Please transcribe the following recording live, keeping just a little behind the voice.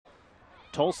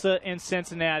Tulsa and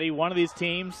Cincinnati. One of these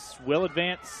teams will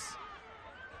advance.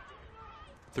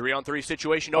 3-on-3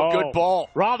 situation. Oh, good ball.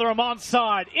 Rotheram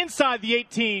onside, inside the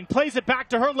 18. Plays it back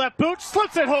to her left boot,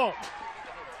 slips it home.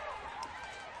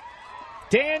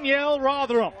 Danielle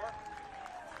Rotheram,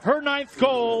 her 9th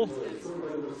goal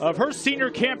of her senior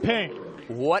campaign.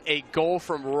 What a goal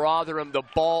from Rotheram. The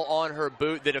ball on her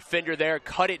boot. The defender there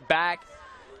cut it back.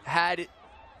 Had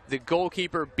the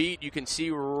goalkeeper beat. You can see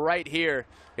right here,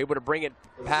 able to bring it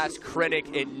past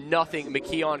Krennic, and nothing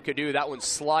McKeon could do. That one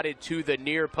slotted to the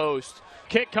near post.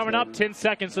 Kick coming up, 10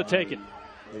 seconds to take it.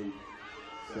 8,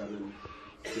 7,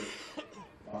 6,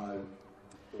 5,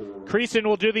 4, Creason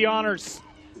will do the honors.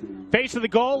 Face of the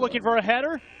goal, looking for a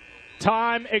header.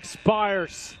 Time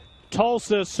expires.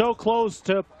 Tulsa so close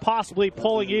to possibly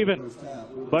pulling even,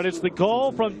 but it's the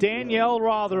goal from Danielle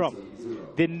Rotheram,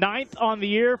 the 9th on the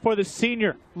year for the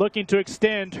senior, looking to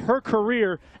extend her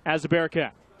career as a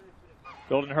Bearcat.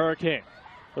 Golden Hurricane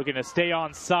looking to stay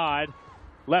on side.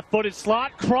 Left-footed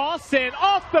slot, cross, and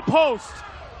off the post.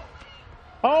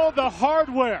 Oh, the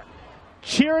hardware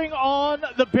cheering on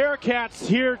the Bearcats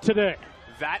here today.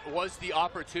 That was the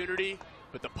opportunity,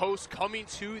 but the post coming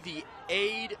to the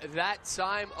aid that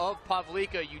time of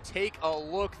Pavlika. You take a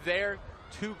look there,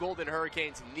 2 Golden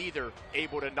Hurricanes, neither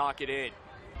able to knock it in.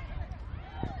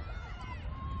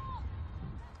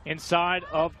 Inside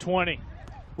of 20.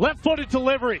 Left-footed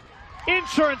delivery.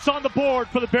 Insurance on the board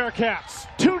for the Bearcats.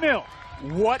 2-0.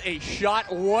 What a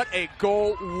shot, what a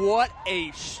goal, what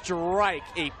a strike.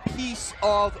 A piece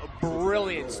of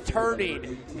brilliance,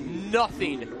 turning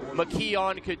nothing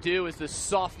McKeon could do as the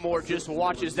sophomore just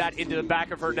watches that into the back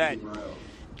of her net.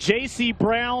 Jaycie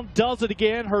Brown does it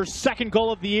again, her 2nd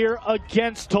goal of the year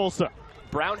against Tulsa.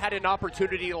 Brown had an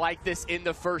opportunity like this in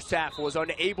the first half, was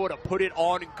unable to put it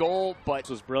on goal, but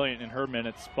this was brilliant in her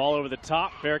minutes. Ball over the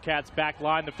top, Bearcats back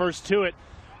line, the first to it.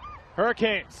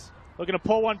 Hurricanes looking to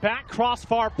pull one back, cross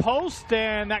far post,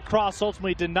 and that cross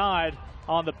ultimately denied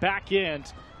on the back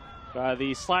end by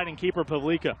the sliding keeper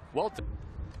Pavlika. Well done.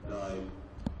 9,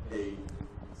 8,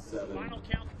 7, Final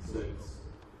count. 6,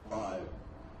 5,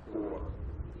 4,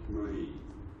 3,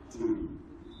 2,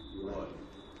 1.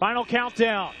 Final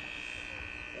countdown.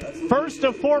 First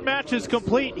of 4 matches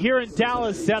complete here in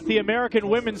Dallas at the American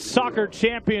Women's Soccer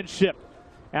Championship.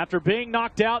 After being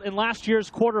knocked out in last year's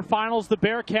quarterfinals, the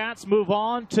Bearcats move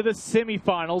on to the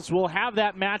semifinals. We'll have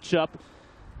that matchup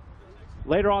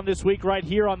later on this week right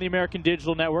here on the American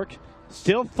Digital Network.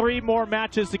 Still 3 more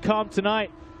matches to come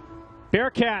tonight.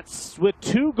 Bearcats with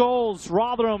 2 goals,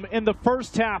 Rotheram in the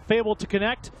first half able to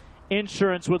connect.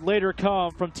 Insurance would later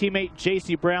come from teammate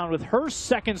Jaycie Brown with her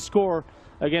 2nd score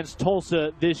against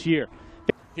Tulsa this year.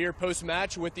 Here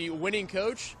post-match with the winning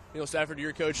coach, Neil Stafford,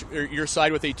 your coach, or your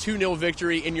side with a 2-0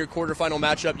 victory in your quarterfinal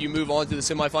matchup. You move on to the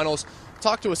semifinals.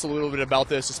 Talk to us a little bit about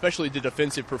this, especially the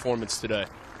defensive performance today.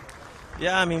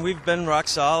 Yeah, I mean, we've been rock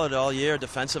solid all year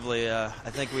defensively. I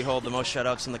think we hold the most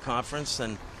shutouts in the conference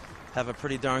and have a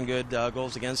pretty darn good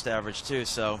goals against average too.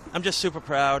 So I'm just super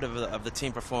proud of the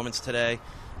team performance today.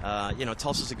 You know,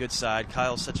 Tulsa's a good side.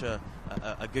 Kyle's such a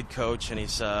good coach, and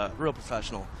he's a real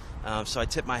professional. So I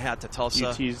tip my hat to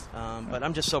Tulsa, but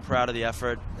I'm just so proud of the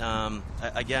effort.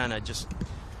 Again,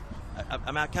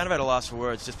 I'm kind of at a loss for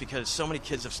words just because so many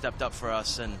kids have stepped up for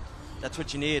us, and that's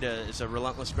what you need is a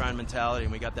relentless grind mentality,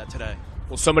 and we got that today.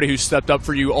 Well, somebody who stepped up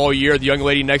for you all year, the young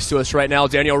lady next to us right now,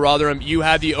 Danielle Rotheram, you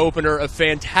had the opener, a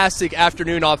fantastic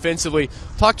afternoon offensively.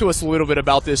 Talk to us a little bit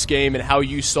about this game and how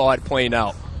you saw it playing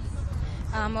out.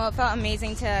 Well, it felt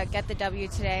amazing to get the W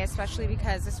today, especially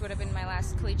because this would have been my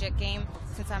last collegiate game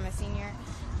since I'm a senior.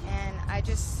 And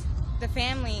the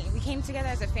family, we came together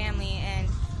as a family and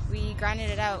we grinded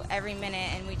it out every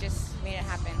minute and we just made it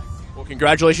happen. Well,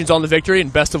 congratulations on the victory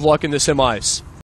and best of luck in the semis.